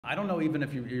I don't know even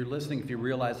if you're listening, if you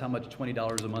realize how much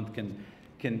 $20 a month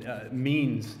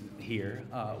means here,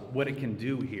 what it can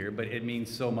do here, but it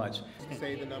means so much.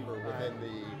 Say the number within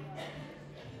the...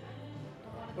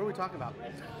 What are we talking about?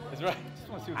 That's right. Just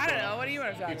want to see what's I don't going know. on. What do you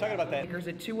want to talk You're talking about that. There's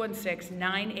a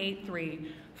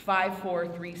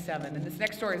 216-983-5437, and this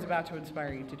next story is about to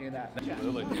inspire you to do that.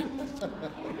 Absolutely.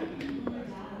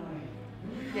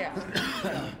 Yeah.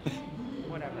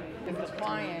 Whatever. If the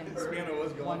client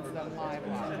wants them live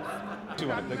live. Do you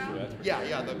want to picture that? Yeah,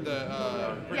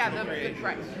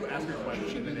 Right. You ask a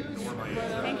question and ignore my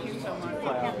answer. Thank you so much.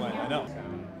 I know.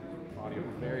 Audio,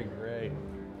 very great.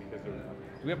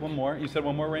 Do we have one more? You said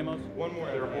one more, Ramos? One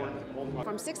more.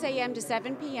 From 6 a.m. to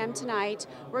 7 p.m. tonight,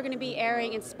 we're going to be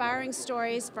airing inspiring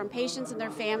stories from patients and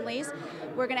their families.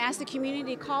 We're going to ask the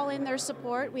community to call in their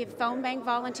support. We have phone bank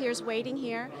volunteers waiting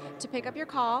here to pick up your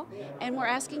call, and we're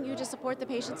asking you to support the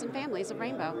patients and families of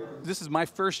Rainbow. This is my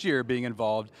first year being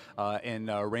involved in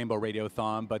Rainbow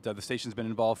Radiothon, but the station's been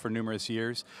involved for numerous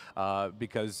years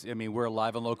because, I mean, we're a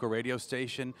live and local radio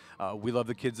station. We love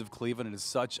the kids of Cleveland, and it's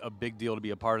such a big deal to be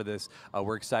a part of this.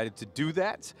 We're excited to do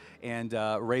that and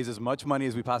raise as much money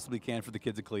as we possibly can for the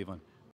kids of Cleveland.